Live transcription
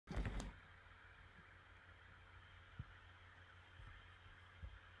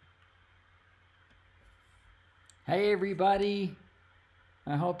Hey everybody,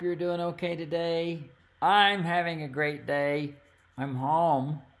 I hope you're doing okay today. I'm having a great day. I'm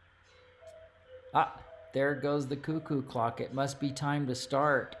home. Ah, there goes the cuckoo clock. It must be time to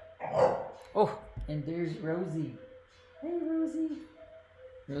start. Oh, and there's Rosie. Hey Rosie.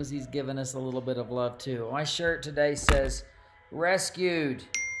 Rosie's giving us a little bit of love too. My shirt today says, rescued.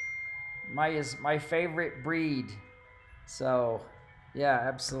 My favorite breed. So, yeah,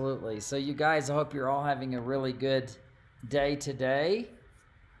 absolutely. So you guys, I hope you're all having a really good day today.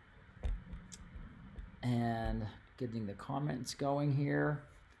 And getting the comments going here.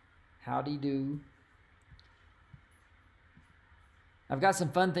 Howdy do. I've got some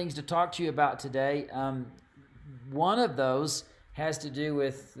fun things to talk to you about today. One of those has to do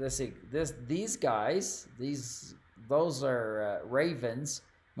with these guys. Those are ravens.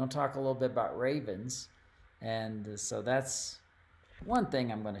 I'm going to talk a little bit about ravens. And so that's one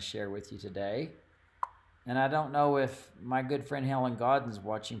thing I'm going to share with you today. And I don't know if my good friend Helen Godden's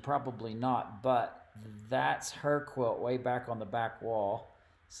watching, probably not, but that's her quilt way back on the back wall.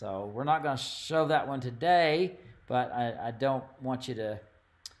 So we're not going to show that one today, but I don't want you to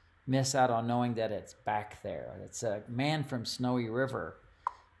miss out on knowing that it's back there. It's a man from Snowy River.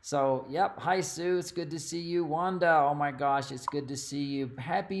 So, yep. Hi, Sue. It's good to see you. Wanda, oh my gosh, it's good to see you.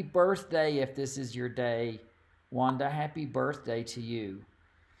 Happy birthday if this is your day. Wanda, happy birthday to you.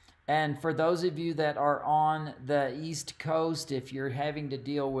 And for those of you that are on the East Coast, if you're having to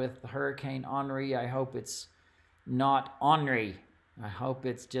deal with Hurricane Henri, I hope it's not Henri. I hope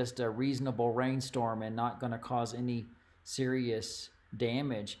it's just a reasonable rainstorm and not going to cause any serious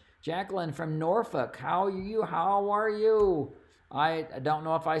damage. Jacqueline from Norfolk, how are you? How are you? I don't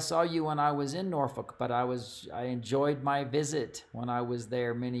know if I saw you when I was in Norfolk, but I enjoyed my visit when I was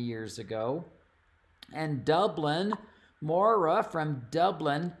there many years ago. And Dublin, Maura from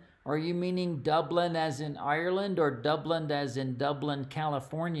Dublin. Are you meaning Dublin as in Ireland or Dublin as in Dublin,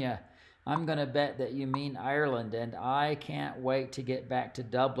 California? I'm going to bet that you mean Ireland, and I can't wait to get back to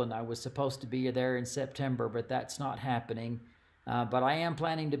Dublin. I was supposed to be there in September, but that's not happening. But I am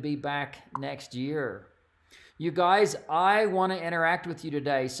planning to be back next year. You guys, I want to interact with you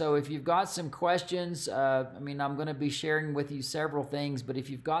today. So if you've got some questions, I'm going to be sharing with you several things, but if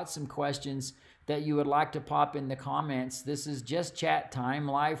you've got some questions that you would like to pop in the comments, this is just chat time,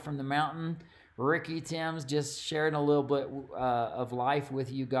 live from the mountain. Ricky Timms just sharing a little bit of life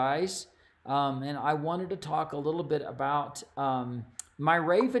with you guys. And I wanted to talk a little bit about my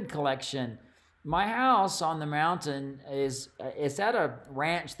raven collection. My house on the mountain it's at a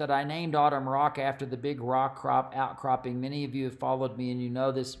ranch that I named Autumn Rock after the big rock outcropping. Many of you have followed me and you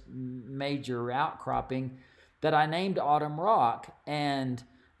know this major outcropping that I named Autumn Rock. And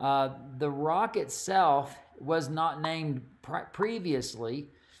the rock itself was not named previously,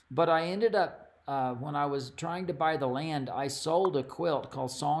 but I ended up, when I was trying to buy the land, I sold a quilt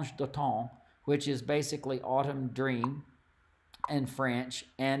called Songe d'automne, which is basically Autumn Dream in French,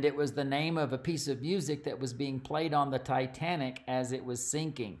 and it was the name of a piece of music that was being played on the Titanic as it was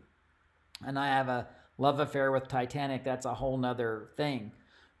sinking. And I have a love affair with Titanic. That's a whole nother thing.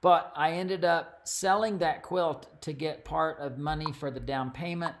 But I ended up selling that quilt to get part of money for the down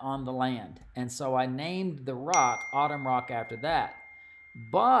payment on the land. And so I named the rock Autumn Rock after that.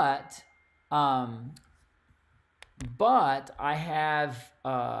 But I have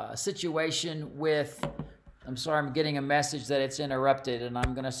a situation with, I'm sorry, I'm getting a message that it's interrupted, and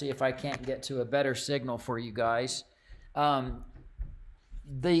I'm going to see if I can't get to a better signal for you guys. The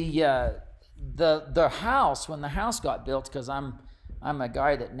house, when the house got built, because I'm a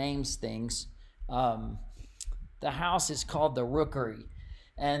guy that names things, the house is called the Rookery.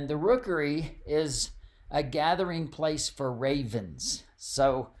 And the Rookery is a gathering place for ravens.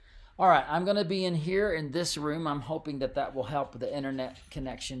 So, all right, I'm going to be in here in this room. I'm hoping that will help the internet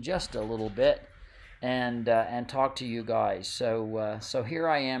connection just a little bit and talk to you guys. So here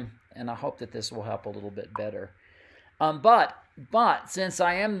I am, and I hope that this will help a little bit better. But since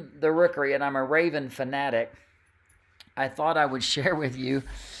I am the Rookery and I'm a raven fanatic, I thought I would share with you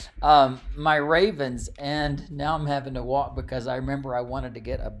my ravens, and now I'm having to walk because I remember I wanted to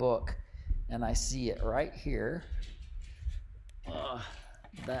get a book, and I see it right here.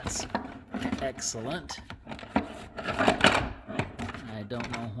 That's excellent. I don't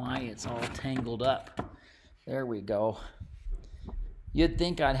know why it's all tangled up. There we go. You'd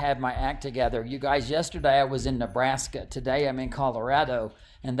think I'd have my act together. You guys, yesterday I was in Nebraska. Today I'm in Colorado,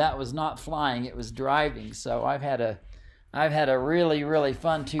 and that was not flying, it was driving. So I've had a really, really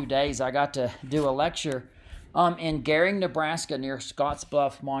fun 2 days. I got to do a lecture in Gering, Nebraska, near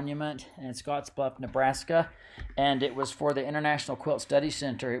Scottsbluff Monument in Scottsbluff, Nebraska. And it was for the International Quilt Study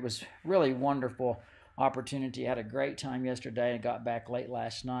Center. It was really wonderful. opportunity. I had a great time yesterday and got back late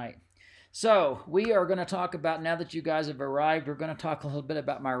last night. So we are going to talk about, now that you guys have arrived, we're going to talk a little bit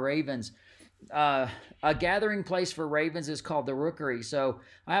about my ravens. A gathering place for ravens is called the rookery. So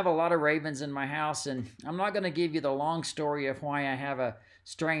I have a lot of ravens in my house, and I'm not going to give you the long story of why I have a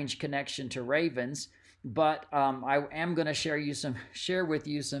strange connection to ravens, but I am going to share with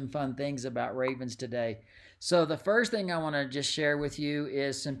you some fun things about ravens today. So the first thing I want to just share with you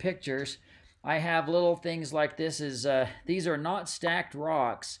is some pictures. I have little things like this. These are not stacked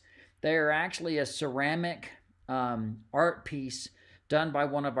rocks. They are actually a ceramic art piece done by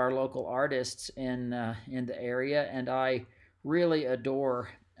one of our local artists in the area, and I really adore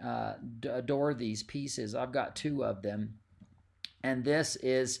these pieces. I've got 2 of them, and this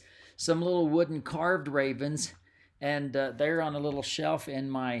is some little wooden carved ravens, and they're on a little shelf in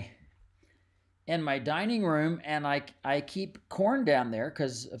my dining room, and I keep corn down there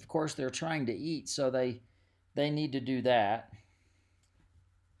because, of course, they're trying to eat, so they need to do that.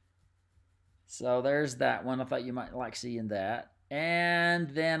 So there's that one. I thought you might like seeing that. And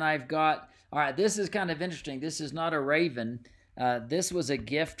then I've got, all right, this is kind of interesting. This is not a raven. This was a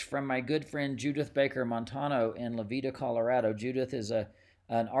gift from my good friend Judith Baker Montano in La Veta, Colorado. Judith is an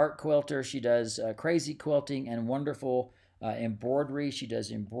art quilter. She does crazy quilting and wonderful embroidery. She does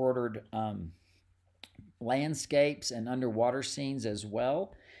embroidered landscapes and underwater scenes as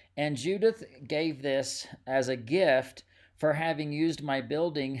well. And Judith gave this as a gift for having used my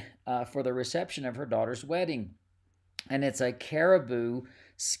building for the reception of her daughter's wedding. And it's a caribou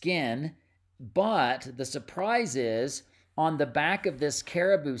skin, but the surprise is on the back of this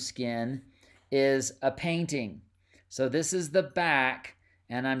caribou skin is a painting. So this is the back,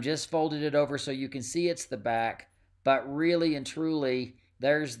 and I'm just folded it over so you can see it's the back, but really and truly,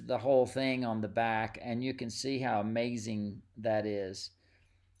 there's the whole thing on the back, and you can see how amazing that is.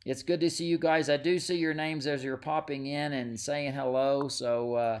 It's good to see you guys. I do see your names as you're popping in and saying hello,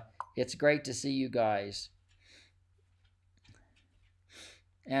 so it's great to see you guys.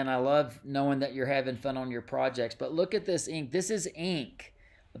 And I love knowing that you're having fun on your projects. But look at this ink. This is ink.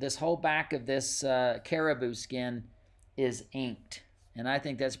 This whole back of this caribou skin is inked, and I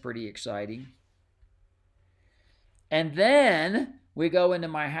think that's pretty exciting. And then we go into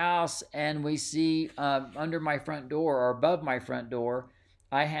my house, and we see under my front door, or above my front door,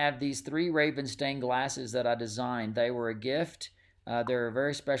 I have these 3 raven stained glasses that I designed. They were a gift. They're a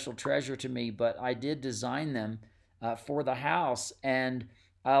very special treasure to me, but I did design them for the house. And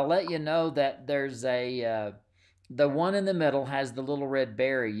I'll let you know that there's the one in the middle has the little red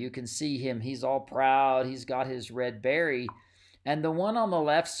berry. You can see him. He's all proud. He's got his red berry. And the one on the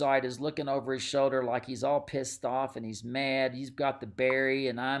left side is looking over his shoulder like he's all pissed off and he's mad. He's got the berry,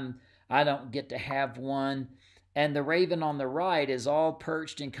 and I don't get to have one. And the raven on the right is all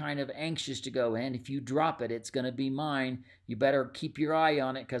perched and kind of anxious to go in. If you drop it, it's going to be mine. You better keep your eye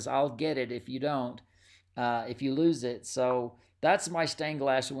on it because I'll get it if you don't, if you lose it. So that's my stained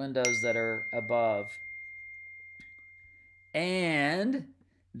glass windows that are above. And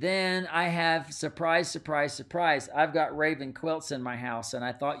then I have, surprise, surprise, surprise, I've got raven quilts in my house, and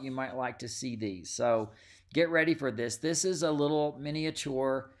I thought you might like to see these. So get ready for this. This is a little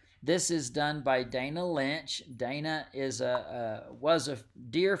miniature. This is done by Dana Lynch. Dana is was a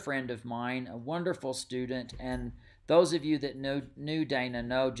dear friend of mine, a wonderful student, and those of you that knew Dana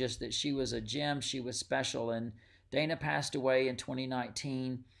know just that she was a gem. She was special, and Dana passed away in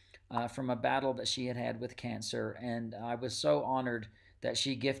 2019 from a battle that she had had with cancer, and I was so honored that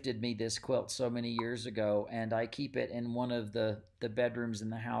she gifted me this quilt so many years ago, and I keep it in one of the bedrooms in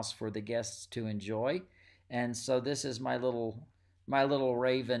the house for the guests to enjoy. And so this is my little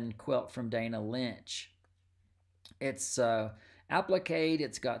raven quilt from Dana Lynch. It's appliqued.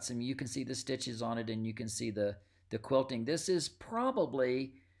 It's got some, you can see the stitches on it, and you can see the quilting. This is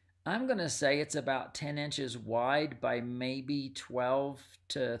probably, I'm going to say it's about 10 inches wide by maybe 12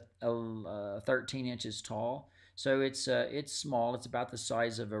 to 13 inches tall. So it's small. It's about the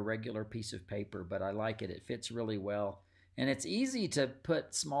size of a regular piece of paper, but I like it. It fits really well. And it's easy to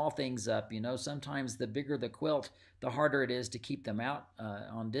put small things up. You know, sometimes the bigger the quilt, the harder it is to keep them out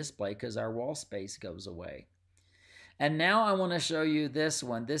on display because our wall space goes away. And now I want to show you this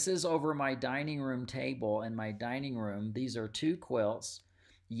one. This is over my dining room table in my dining room. These are 2 quilts.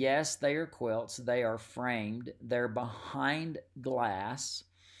 Yes, they are quilts. They are framed. They're behind glass.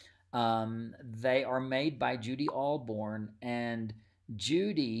 They are made by Judy Alborn, and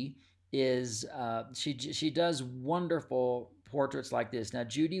Judy is she does wonderful portraits like this. Now,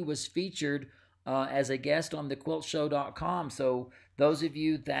 Judy was featured as a guest on thequiltshow.com. So those of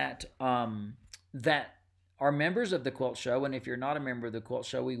you that that are members of the Quilt Show, and if you're not a member of the Quilt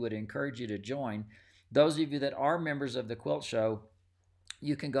Show, we would encourage you to join. Those of you that are members of the Quilt Show,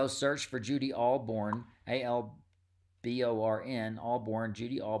 you can go search for Judy Alborn, Alborn, Alborn,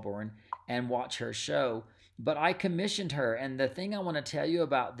 Judy Alborn, and watch her show. But I commissioned her, and the thing I want to tell you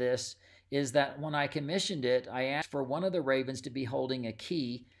about this is that when I commissioned it, I asked for one of the ravens to be holding a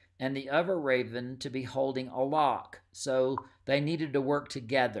key and the other raven to be holding a lock. So they needed to work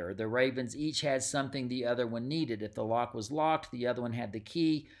together. The ravens each had something the other one needed. If the lock was locked, the other one had the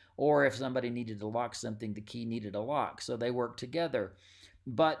key, or if somebody needed to lock something, the key needed a lock. So they worked together.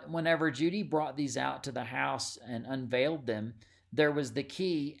 But whenever Judy brought these out to the house and unveiled them, there was the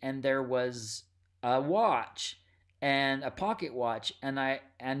key and there was a watch and a pocket watch.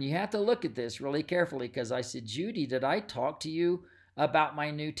 And you have to look at this really carefully, because I said, Judy, did I talk to you about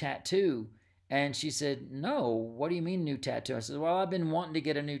my new tattoo? And she said, no. What do you mean new tattoo? I said, well, I've been wanting to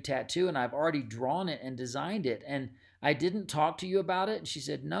get a new tattoo and I've already drawn it and designed it. And I didn't talk to you about it. And she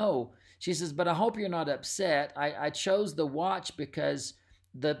said, no. She says, but I hope you're not upset. I chose the watch because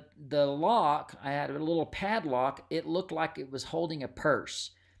the lock, I had a little padlock. It looked like it was holding a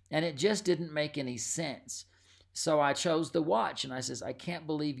purse, and it just didn't make any sense. So I chose the watch, and I says, I can't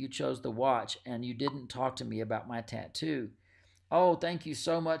believe you chose the watch and you didn't talk to me about my tattoo. Oh, thank you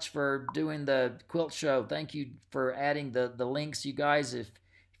so much for doing the Quilt Show. Thank you for adding the links, you guys. If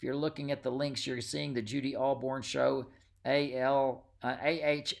you're looking at the links, you're seeing the Judy Alborn Show, AHLBORN.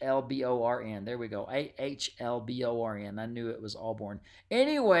 There we go, AHLBORN. I knew it was Alborn.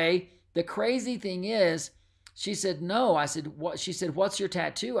 Anyway, the crazy thing is, she said, no. I said, what? She said, what's your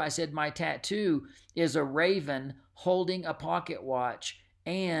tattoo? I said, my tattoo is a raven holding a pocket watch,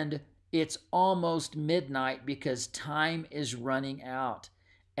 and it's almost midnight because time is running out.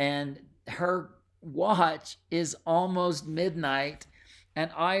 And her watch is almost midnight.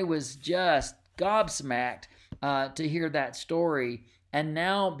 And I was just gobsmacked to hear that story. And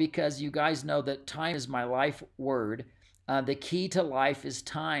now, because you guys know that time is my life word, the key to life is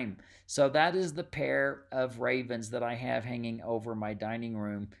time. So that is the pair of ravens that I have hanging over my dining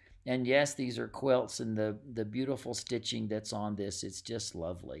room. And yes, these are quilts, and the beautiful stitching that's on this, it's just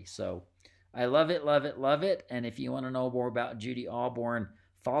lovely. So I love it, love it, love it. And if you want to know more about Judy Alborn,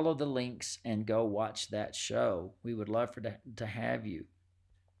 follow the links and go watch that show. We would love to have you.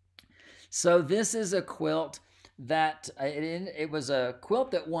 So this is a quilt that, it was a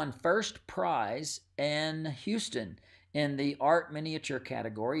quilt that won first prize in Houston in the art miniature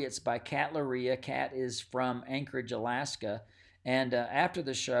category. It's by Kat Laria. Kat is from Anchorage, Alaska. And after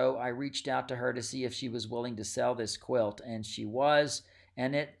the show, I reached out to her to see if she was willing to sell this quilt, and she was,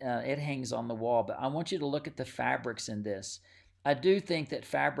 and it hangs on the wall. But I want you to look at the fabrics in this. I do think that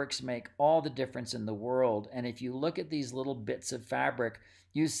fabrics make all the difference in the world. And if you look at these little bits of fabric,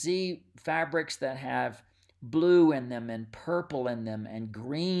 you see fabrics that have blue in them and purple in them and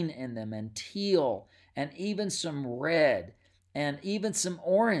green in them and teal and even some red and even some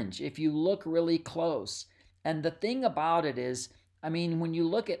orange if you look really close. And the thing about it is, I mean, when you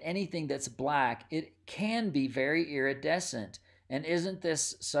look at anything that's black, it can be very iridescent. And isn't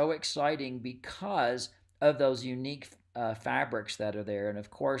this so exciting because of those unique fabrics that are there? And of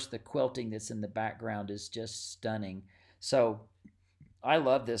course, the quilting that's in the background is just stunning. So I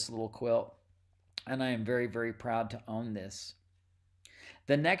love this little quilt, and I am very, very proud to own this.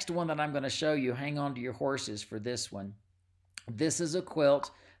 The next one that I'm going to show you, hang on to your horses for this one. This is a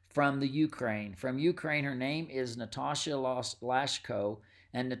quilt from the Ukraine. From Ukraine, her name is Natasha Lashko,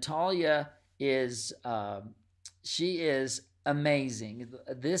 and Natalia is, she is amazing.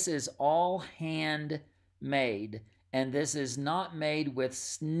 This is all handmade, and this is not made with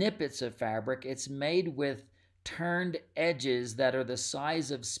snippets of fabric. It's made with turned edges that are the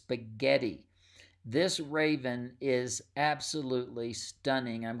size of spaghetti. This raven is absolutely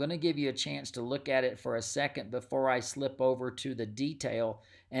stunning. I'm going to give you a chance to look at it for a second before I slip over to the detail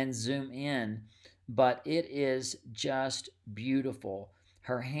and zoom in, but it is just beautiful.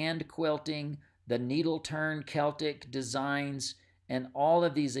 Her hand quilting, the needle turn Celtic designs, and all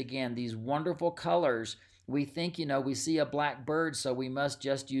of these, again, these wonderful colors. We think, we see a black bird, so we must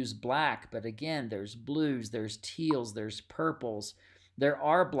just use black. But again, there's blues, there's teals, there's purples. There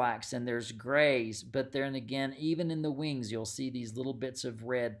are blacks and there's grays. But then again, even in the wings, you'll see these little bits of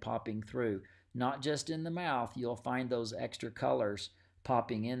red popping through. Not just in the mouth, you'll find those extra colors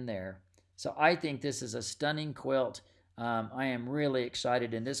popping in there. So I think this is a stunning quilt. I am really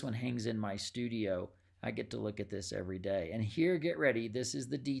excited, and this one hangs in my studio. I get to look at this every day. And here, get ready, this is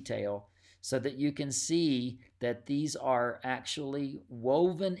the detail, so that you can see that these are actually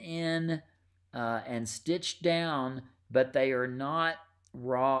woven in and stitched down, but they are not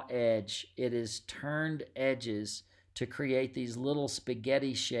raw edge. It is turned edges to create these little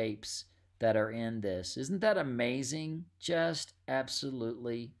spaghetti shapes that are in this. Isn't that amazing? Just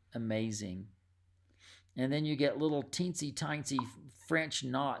absolutely amazing. And then you get little teensy tiny French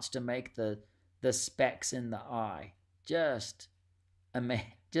knots to make the specks in the eye. Just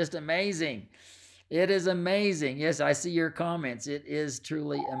amazing. It is amazing. Yes, I see your comments. It is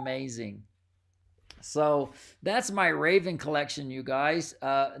truly amazing. So that's my Raven collection, you guys.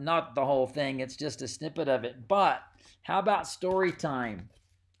 Not the whole thing. It's just a snippet of it. But how about story time?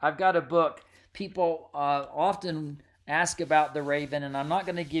 I've got a book. People often ask about the Raven, and I'm not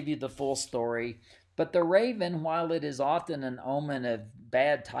going to give you the full story. But the Raven, while it is often an omen of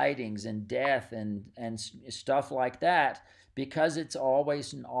bad tidings and death and stuff like that, because it's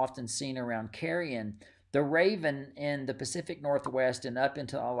always and often seen around carrion, the Raven in the Pacific Northwest and up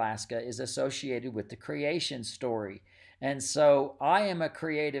into Alaska is associated with the creation story. And so I am a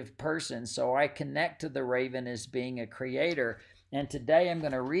creative person, so I connect to the Raven as being a creator. And today I'm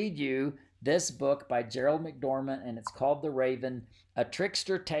going to read you this book by Gerald McDormand, and it's called The Raven, A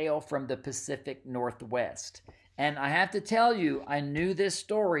Trickster Tale from the Pacific Northwest. And I have to tell you, I knew this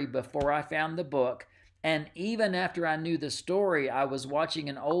story before I found the book. And even after I knew the story, I was watching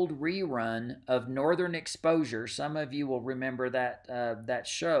an old rerun of Northern Exposure. Some of you will remember that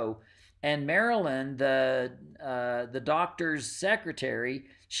show. And Marilyn, the doctor's secretary,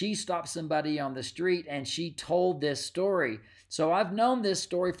 she stopped somebody on the street and she told this story. So I've known this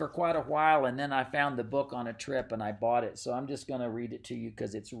story for quite a while, and then I found the book on a trip and I bought it. So I'm just going to read it to you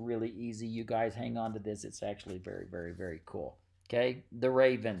because it's really easy. You guys hang on to this. It's actually very, very, very cool. Okay, The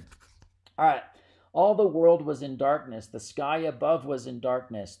Raven. All right. All the world was in darkness. The sky above was in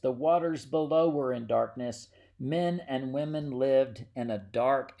darkness. The waters below were in darkness. Men and women lived in a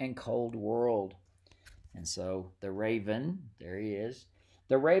dark and cold world. And so the Raven, there he is.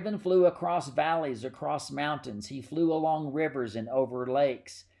 The Raven flew across valleys, across mountains. He flew along rivers and over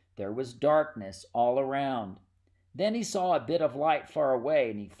lakes. There was darkness all around. Then he saw a bit of light far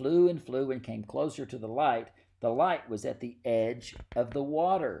away, and he flew and came closer to the light. The light was at the edge of the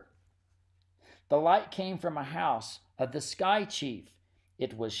water. The light came from a house of the sky chief.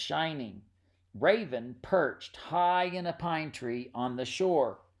 It was shining. Raven perched high in a pine tree on the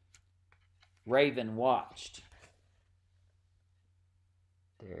shore. Raven watched.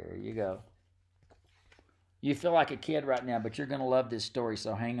 There you go. You feel like a kid right now, but you're going to love this story,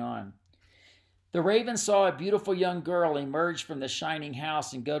 so hang on. The Raven saw a beautiful young girl emerge from the shining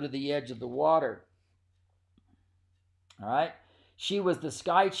house and go to the edge of the water. All right? She was the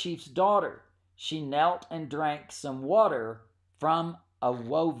sky chief's daughter. She knelt and drank some water from a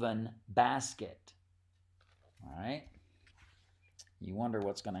woven basket. All right? You wonder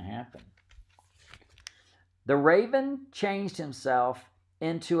what's going to happen. The Raven changed himself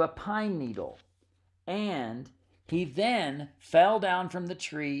into a pine needle, and he then fell down from the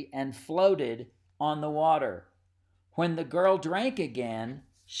tree and floated on the water. When the girl drank again,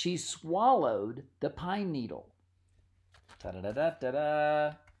 she swallowed the pine needle.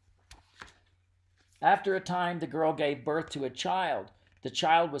 Ta-da-da-da-da-da. After a time, the girl gave birth to a child. The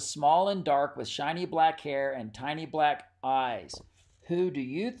child was small and dark with shiny black hair and tiny black eyes. Who do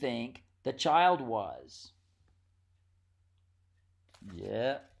you think the child was?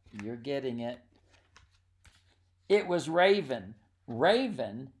 Yeah, you're getting it. It was Raven.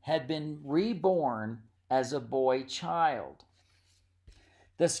 Raven had been reborn as a boy child.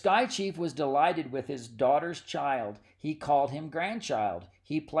 The sky chief was delighted with his daughter's child. He called him grandchild.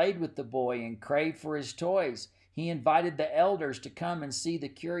 He played with the boy and craved for his toys. He invited the elders to come and see the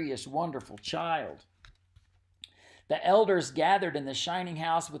curious, wonderful child. The elders gathered in the shining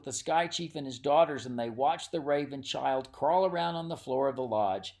house with the sky chief and his daughters, and they watched the Raven child crawl around on the floor of the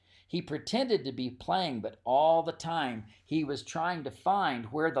lodge. He pretended to be playing, but all the time he was trying to find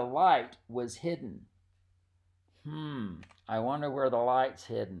where the light was hidden. I wonder where the light's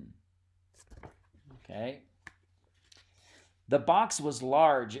hidden. Okay. The box was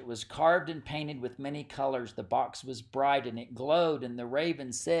large. It was carved and painted with many colors. The box was bright and it glowed, and the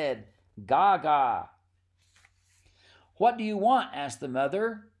Raven said, "Gaga." "What do you want?" asked the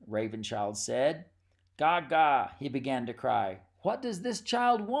mother. Raven child said. "Gaga," he began to cry. "What does this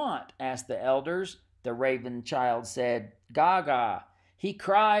child want?" asked the elders. The Raven child said, "Gaga." He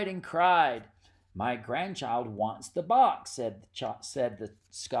cried and cried. "My grandchild wants the box," said the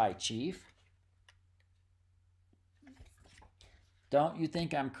sky chief. Don't you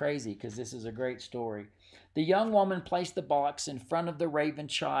think I'm crazy, because this is a great story. The young woman placed the box in front of the Raven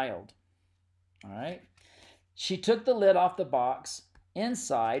child. All right. She took the lid off the box.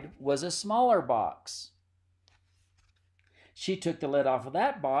 Inside was a smaller box. She took the lid off of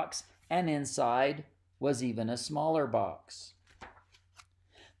that box, and inside was even a smaller box.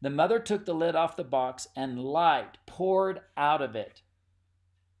 The mother took the lid off the box, and light poured out of it.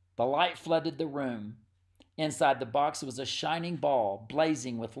 The light flooded the room. Inside the box was a shining ball,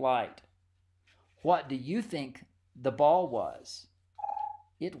 blazing with light. What do you think the ball was?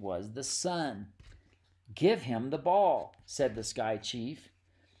 It was the sun. Give him the ball, said the Sky Chief.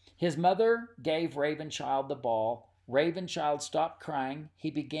 His mother gave Ravenchild the ball. Ravenchild stopped crying.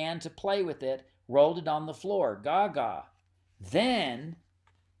 He began to play with it, rolled it on the floor. Gaga. Then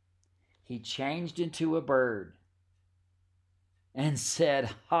he changed into a bird and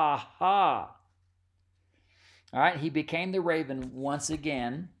said, ha ha. All right, he became the raven once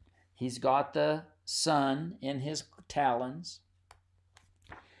again. He's got the sun in his talons.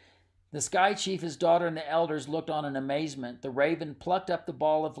 The Sky Chief, his daughter, and the elders looked on in amazement. The raven plucked up the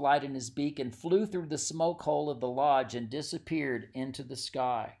ball of light in his beak and flew through the smoke hole of the lodge and disappeared into the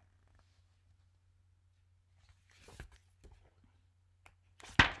sky.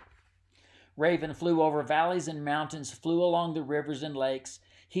 Raven flew over valleys and mountains, flew along the rivers and lakes.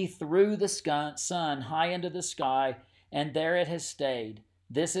 He threw the sun high into the sky, and there it has stayed.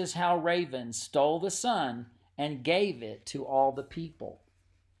 This is how Raven stole the sun and gave it to all the people.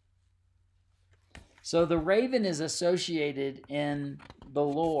 So the raven is associated in the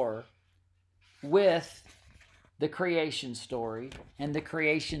lore with the creation story and the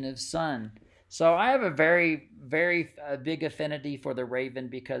creation of sun. So I have a very, very big affinity for the raven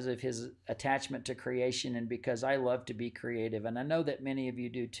because of his attachment to creation and because I love to be creative. And I know that many of you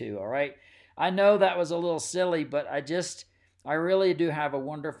do too, all right? I know that was a little silly, but I really do have a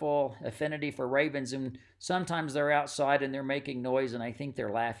wonderful affinity for ravens, and sometimes they're outside and they're making noise and I think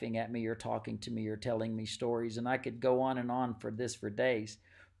they're laughing at me or talking to me or telling me stories, and I could go on and on for days.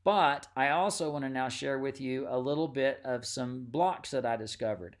 But I also want to now share with you a little bit of some blocks that I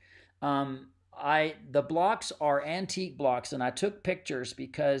discovered. The blocks are antique blocks, and I took pictures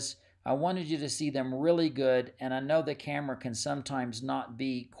because I wanted you to see them really good, and I know the camera can sometimes not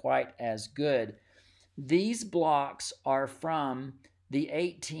be quite as good. These blocks are from the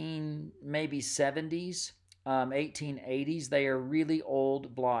 1870s, 1880s. They are really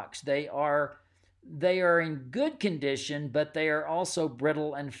old blocks. They are in good condition, but they are also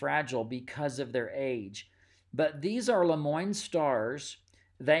brittle and fragile because of their age. But these are Lemoyne stars.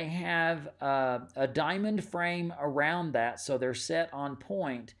 They have a diamond frame around that, so they're set on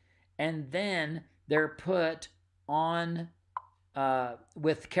point, and then they're put on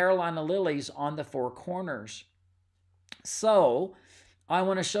with Carolina lilies on the four corners. So I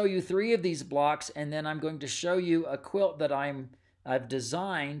want to show you 3 of these blocks, and then I'm going to show you a quilt that I've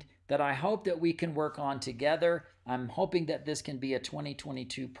designed that I hope that we can work on together. I'm hoping that this can be a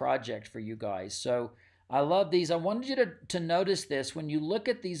 2022 project for you guys. So I love these. I wanted you to notice this. When you look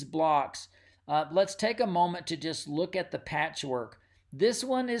at these blocks, let's take a moment to just look at the patchwork. This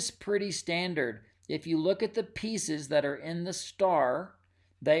one is pretty standard. If you look at the pieces that are in the star,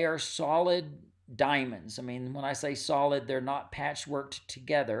 they are solid diamonds. I mean, when I say solid, they're not patchworked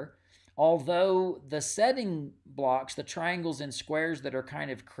together. Although the setting blocks, the triangles and squares that are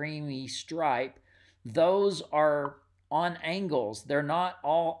kind of creamy stripe, those are on angles. They're not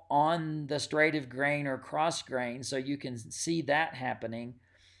all on the straight of grain or cross grain, so you can see that happening.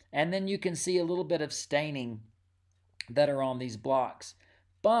 And then you can see a little bit of staining that are on these blocks.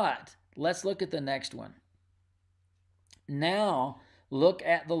 But let's look at the next one. Now, look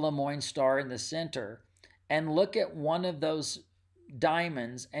at the Lemoyne star in the center and look at one of those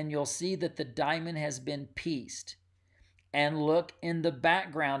diamonds, and you'll see that the diamond has been pieced. And look in the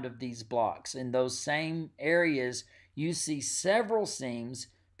background of these blocks. In those same areas, you see several seams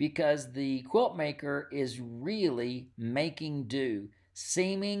because the quilt maker is really making do,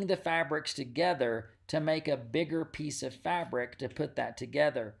 seaming the fabrics together to make a bigger piece of fabric to put that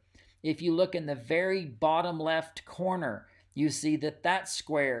together. If you look in the very bottom left corner, you see that that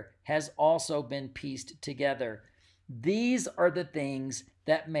square has also been pieced together. These are the things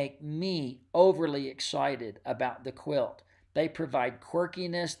that make me overly excited about the quilt. They provide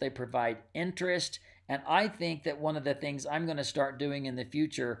quirkiness, they provide interest, and I think that one of the things I'm going to start doing in the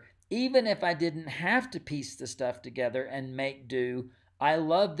future, even if I didn't have to piece the stuff together and make do, I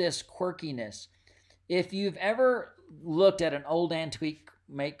love this quirkiness. If you've ever looked at an old antique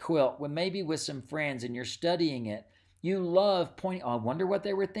make quilt, maybe with some friends, and you're studying it, you love pointing, oh, I wonder what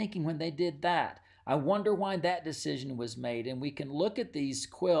they were thinking when they did that. I wonder why that decision was made. And we can look at these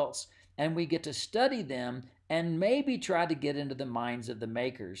quilts and we get to study them and maybe try to get into the minds of the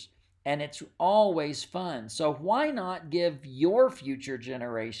makers. And it's always fun. So why not give your future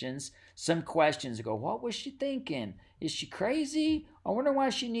generations some questions? Go, what was she thinking? Is she crazy? I wonder why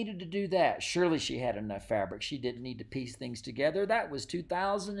she needed to do that. Surely she had enough fabric. She didn't need to piece things together. That was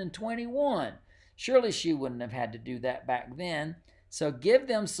 2021. Surely she wouldn't have had to do that back then. So give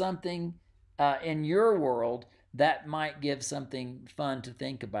them something in your world that might give something fun to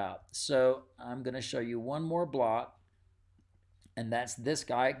think about. So I'm going to show you one more block, and that's this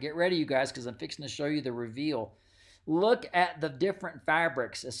guy. Get ready, you guys, because I'm fixing to show you the reveal. Look at the different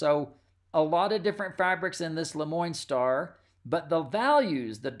fabrics. So a lot of different fabrics in this Lemoyne star, but the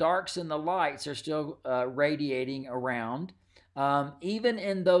values, the darks and the lights, are still radiating around. Even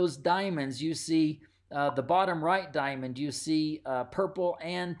in those diamonds, you see the bottom right diamond, you see purple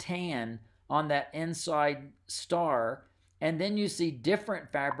and tan on that inside star. And then you see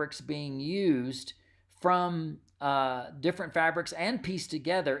different fabrics being used from different fabrics and pieced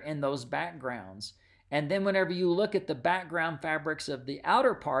together in those backgrounds. And then whenever you look at the background fabrics of the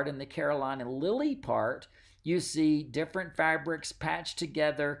outer part and the Carolina lily part, you see different fabrics patched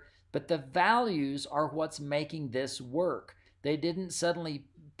together, but the values are what's making this work. They didn't suddenly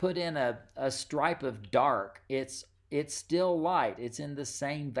put in a stripe of dark. It's still light. It's in the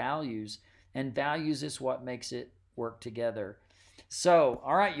same values, and values is what makes it work together. So,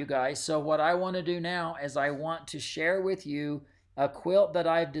 all right, you guys. So what I want to do now is I want to share with you a quilt that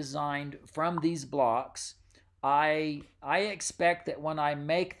I've designed from these blocks. I expect that when I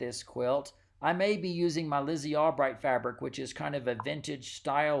make this quilt, I may be using my Lizzie Albright fabric, which is kind of a vintage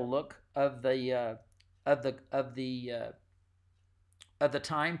style look of the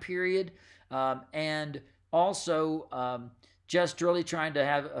time period, and also just really trying to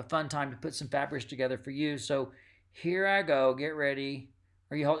have a fun time to put some fabrics together for you. So here I go. Get ready.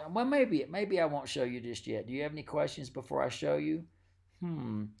 Are you holding? Well, maybe I won't show you just yet. Do you have any questions before I show you?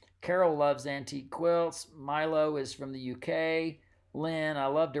 Carol loves antique quilts. Milo is from the UK. Lynn, I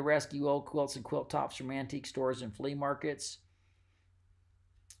love to rescue old quilts and quilt tops from antique stores and flea markets.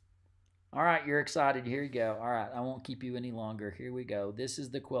 All right, you're excited. Here you go. All right, I won't keep you any longer. Here we go. This is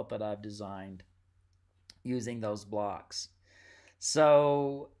the quilt that I've designed using those blocks.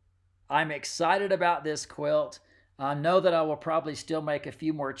 So I'm excited about this quilt. I know that I will probably still make a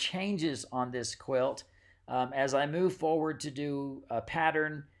few more changes on this quilt as I move forward to do a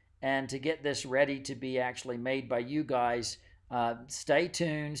pattern and to get this ready to be actually made by you guys. Stay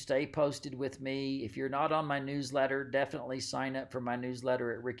tuned, stay posted with me. If you're not on my newsletter, definitely sign up for my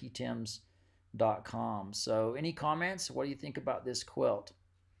newsletter at rickytims.com. So any comments? What do you think about this quilt?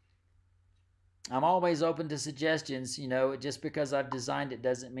 I'm always open to suggestions. You know, just because I've designed it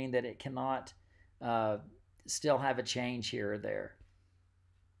doesn't mean that it cannot still have a change here or there.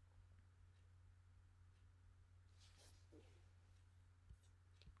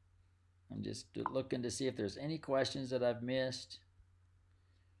 I'm just looking to see if there's any questions that I've missed.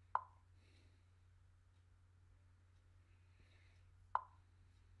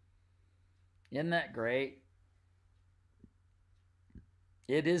 Isn't that great?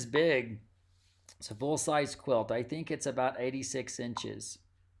 It is big. It's a full-size quilt. I think it's about 86 inches.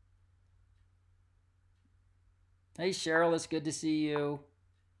 Hey, Cheryl, it's good to see you.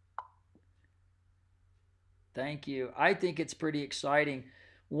 Thank you. I think it's pretty exciting.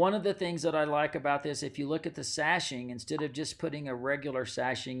 One of the things that I like about this, if you look at the sashing, instead of just putting a regular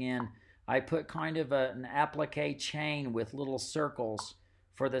sashing in, I put kind of an applique chain with little circles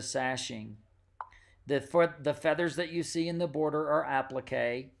for the sashing. For the feathers that you see in the border are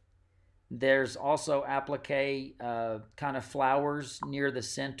applique. There's also applique kind of flowers near the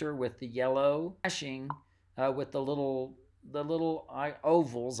center with the yellow sashing with the little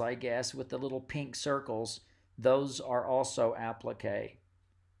ovals, I guess, with the little pink circles. Those are also applique.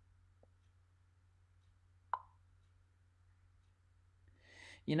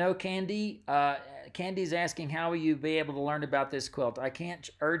 You know, Candy, Candy's asking how will you be able to learn about this quilt. I can't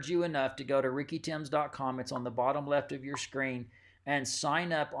urge you enough to go to rickytims.com. It's on the bottom left of your screen, and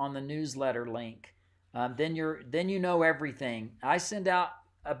sign up on the newsletter link. Then you know everything. I send out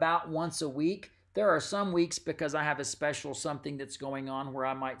about once a week. There are some weeks because I have a special something that's going on where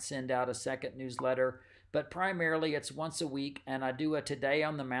I might send out a second newsletter, but primarily it's once a week, and I do a Today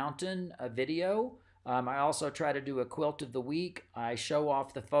on the Mountain video. I also try to do a quilt of the week. I show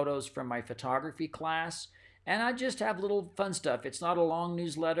off the photos from my photography class, and I just have little fun stuff. It's not a long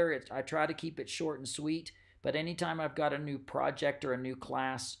newsletter. I try to keep it short and sweet, but anytime I've got a new project or a new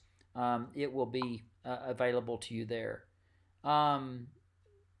class, it will be available to you there.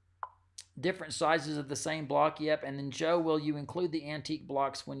 Different sizes of the same block, yep. And then Joe, will you include the antique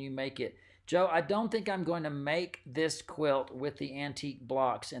blocks when you make it? Joe, I don't think I'm going to make this quilt with the antique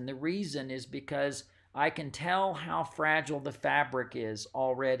blocks, and the reason is because I can tell how fragile the fabric is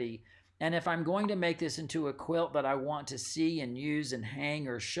already, And if I'm going to make this into a quilt that I want to see and use and hang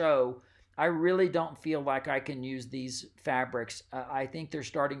or show, I really don't feel like I can use these fabrics. I think they're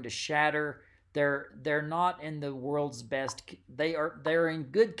starting to shatter. They're not in the world's best. They're in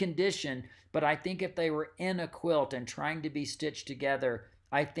good condition, but I think if they were in a quilt and trying to be stitched together,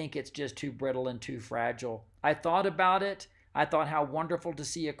 I think it's just too brittle and too fragile. I thought about it. I thought how wonderful to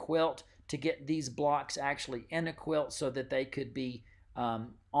see a quilt, to get these blocks actually in a quilt so that they could be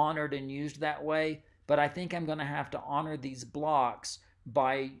honored and used that way. But I think I'm going to have to honor these blocks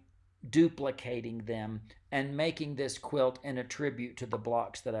by duplicating them and making this quilt in a tribute to the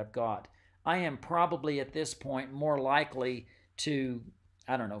blocks that I've got. I am probably at this point more likely to,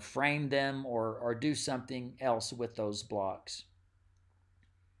 I don't know, frame them or do something else with those blocks.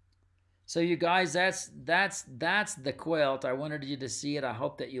 So you guys, that's the quilt. I wanted you to see it. I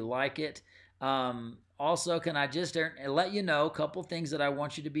hope that you like it. Also, can I just let you know a couple things that I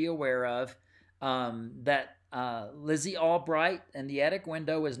want you to be aware of? That Lizzie Albright and the Attic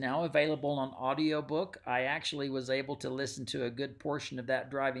Window is now available on audiobook. I actually was able to listen to a good portion of that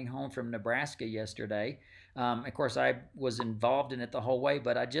driving home from Nebraska yesterday. Of course, I was involved in it the whole way,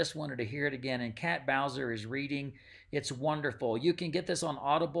 but I just wanted to hear it again. And Kat Bowser is reading. It's wonderful. You can get this on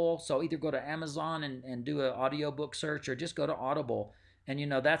Audible, so either go to Amazon and do an audiobook search, or just go to Audible. And you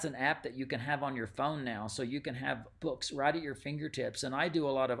know, that's an app that you can have on your phone now, so you can have books right at your fingertips. And I do a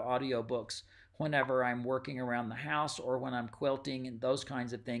lot of audiobooks whenever I'm working around the house or when I'm quilting and those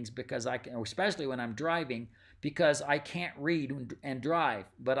kinds of things, because I can, especially when I'm driving, because I can't read and drive,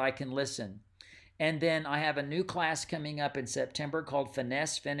 but I can listen. And then I have a new class coming up in September called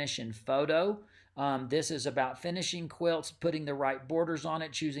Finesse, Finish, and Photo. This is about finishing quilts, putting the right borders on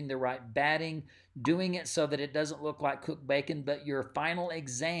it, choosing the right batting, doing it so that it doesn't look like cooked bacon. But your final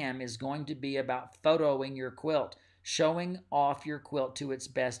exam is going to be about photoing your quilt, showing off your quilt to its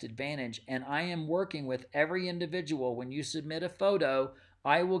best advantage. And I am working with every individual. When you submit a photo,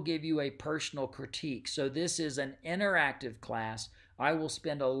 I will give you a personal critique. So this is an interactive class. I will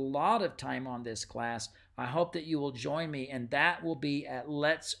spend a lot of time on this class. I hope that you will join me, and that will be at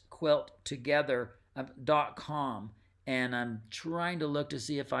letsquilttogether.com. And I'm trying to look to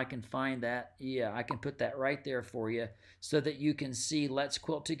see if I can find that. Yeah, I can put that right there for you so that you can see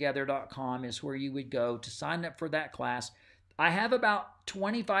letsquilttogether.com is where you would go to sign up for that class. I have about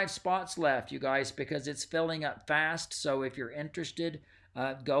 25 spots left, you guys, because it's filling up fast. So if you're interested,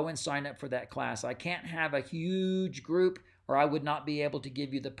 go and sign up for that class. I can't have a huge group, or I would not be able to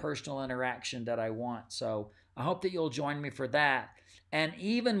give you the personal interaction that I want. So I hope that you'll join me for that. And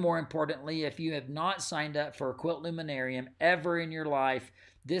even more importantly, if you have not signed up for a Quilt Luminarium ever in your life,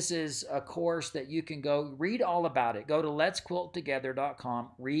 this is a course that you can go read all about it. Go to letsquilttogether.com,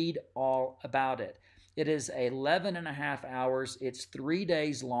 read all about it. It is 11 and a half hours. It's 3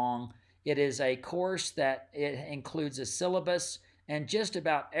 days long. It is a course that it includes a syllabus and just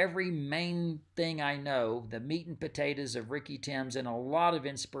about every main thing I know, the meat and potatoes of Ricky Timms, and a lot of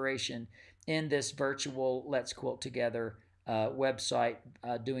inspiration in this virtual Let's Quilt Together website,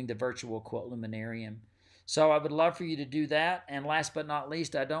 doing the virtual Quilt Luminarium. So I would love for you to do that. And last but not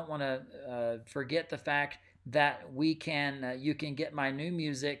least, I don't want to forget the fact that you can get my new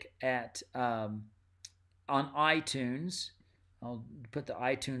music at on iTunes. I'll put the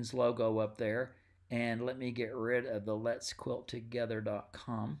iTunes logo up there. And let me get rid of the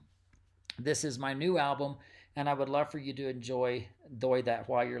letsquilttogether.com. This is my new album, and I would love for you to enjoy that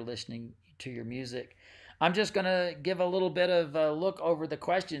while you're listening to your music. I'm just going to give a little bit of a look over the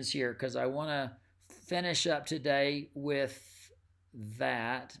questions here because I want to finish up today with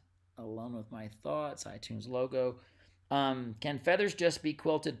that. Alone with my thoughts, iTunes logo. Can feathers just be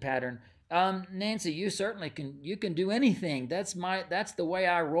quilted pattern? Nancy, you certainly can. You can do anything. That's the way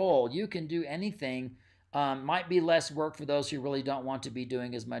I roll. You can do anything. Might be less work for those who really don't want to be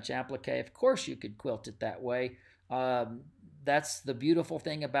doing as much applique. Of course, you could quilt it that way. That's the beautiful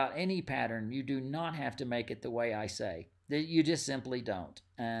thing about any pattern. You do not have to make it the way I say. You just simply don't.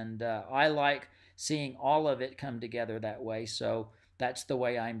 And I like seeing all of it come together that way. So that's the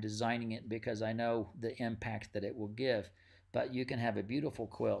way I'm designing it because I know the impact that it will give. But you can have a beautiful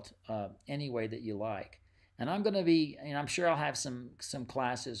quilt any way that you like. And I'm going to be, and I'm sure I'll have some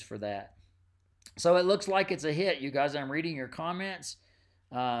classes for that. So it looks like it's a hit, you guys. I'm reading your comments.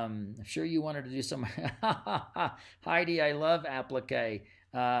 I'm sure you wanted to do some. Heidi, I love applique.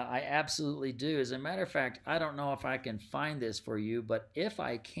 I absolutely do. As a matter of fact, I don't know if I can find this for you, but if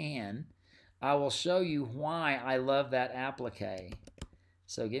I can, I will show you why I love that applique.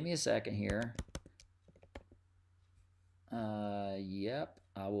 So give me a second here. Yep,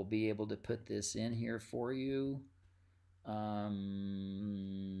 I will be able to put this in here for you.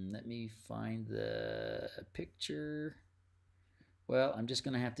 Let me find the picture. Well, I'm just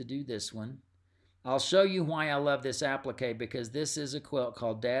going to have to do this one. I'll show you why I love this applique, because this is a quilt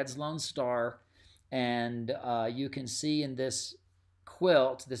called Dad's Lone Star, and you can see in this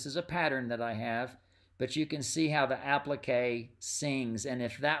quilt, this is a pattern that I have, but you can see how the applique sings, and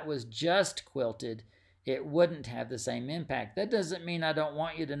if that was just quilted, it wouldn't have the same impact. That doesn't mean I don't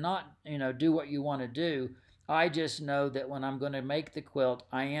want you to not, do what you want to do. I just know that when I'm going to make the quilt,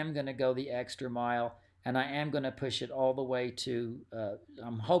 I am going to go the extra mile, and I am going to push it all the way to,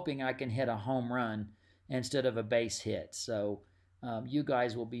 I'm hoping I can hit a home run instead of a base hit. So you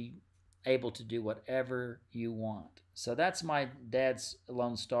guys will be able to do whatever you want. So that's my Dad's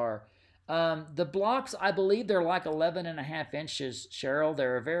Lone Star. The blocks, I believe they're like 11.5 inches, Cheryl.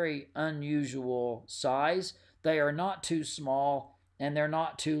 They're a very unusual size. They are not too small and they're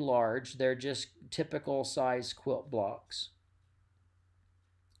not too large. They're just typical size quilt blocks.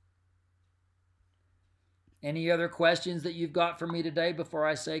 Any other questions that you've got for me today before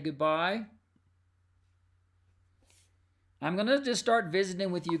I say goodbye? I'm going to just start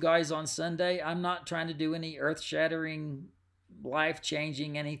visiting with you guys on Sunday. I'm not trying to do any earth-shattering,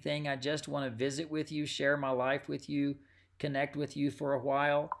 life-changing anything. I just want to visit with you, share my life with you, connect with you for a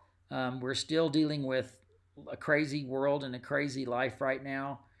while. We're still dealing with a crazy world and a crazy life right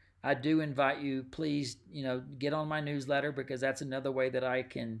now. I do invite you, please, get on my newsletter, because that's another way that I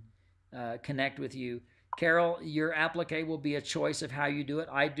can connect with you. Carol, your applique will be a choice of how you do it.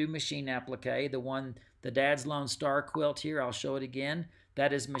 I do machine applique. The Dad's Lone Star quilt here, I'll show it again.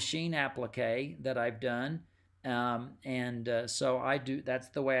 That is machine applique that I've done. So I do, that's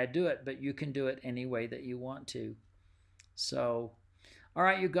the way I do it, but you can do it any way that you want to. So, all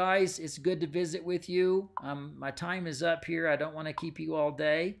right, you guys, it's good to visit with you. My time is up here. I don't want to keep you all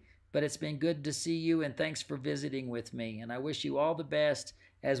day, but it's been good to see you, and thanks for visiting with me. And I wish you all the best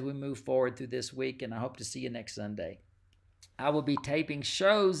as we move forward through this week, and I hope to see you next Sunday. I will be taping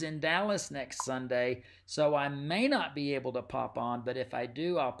shows in Dallas next Sunday, so I may not be able to pop on, but if I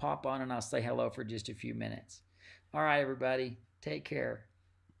do, I'll pop on and I'll say hello for just a few minutes. All right, everybody, take care.